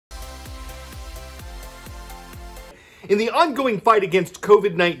In the ongoing fight against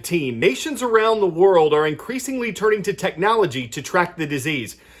COVID-19, nations around the world are increasingly turning to technology to track the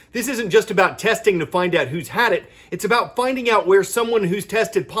disease. This isn't just about testing to find out who's had it, it's about finding out where someone who's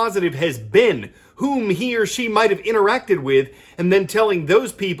tested positive has been, whom he or she might have interacted with, and then telling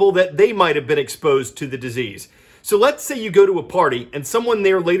those people that they might have been exposed to the disease. So let's say you go to a party and someone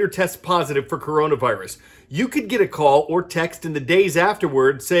there later tests positive for coronavirus. You could get a call or text in the days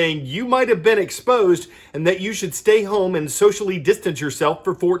afterward saying you might have been exposed and that you should stay home and socially distance yourself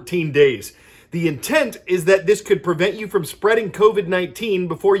for 14 days. The intent is that this could prevent you from spreading COVID-19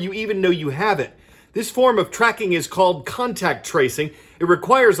 before you even know you have it. This form of tracking is called contact tracing. It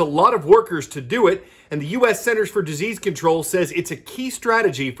requires a lot of workers to do it, and the U.S. Centers for Disease Control says it's a key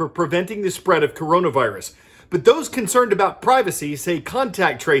strategy for preventing the spread of coronavirus. But those concerned about privacy say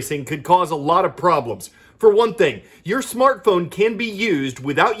contact tracing could cause a lot of problems. For one thing, your smartphone can be used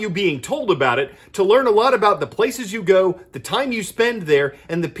without you being told about it to learn a lot about the places you go, the time you spend there,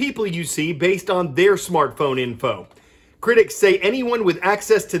 and the people you see based on their smartphone info. Critics say anyone with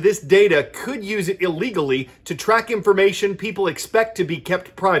access to this data could use it illegally to track information people expect to be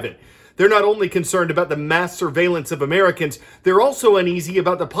kept private. They're not only concerned about the mass surveillance of Americans, they're also uneasy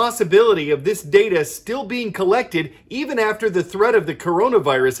about the possibility of this data still being collected even after the threat of the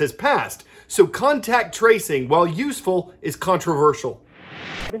coronavirus has passed. So contact tracing, while useful, is controversial.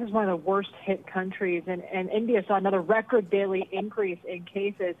 This is one of the worst hit countries, and India saw another record daily increase in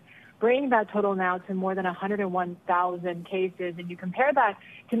cases, bringing that total now to more than 101,000 cases. And you compare that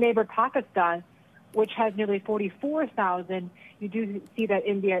to neighbor Pakistan, which has nearly 44,000, you do see that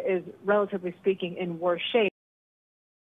India is, relatively speaking, in worse shape.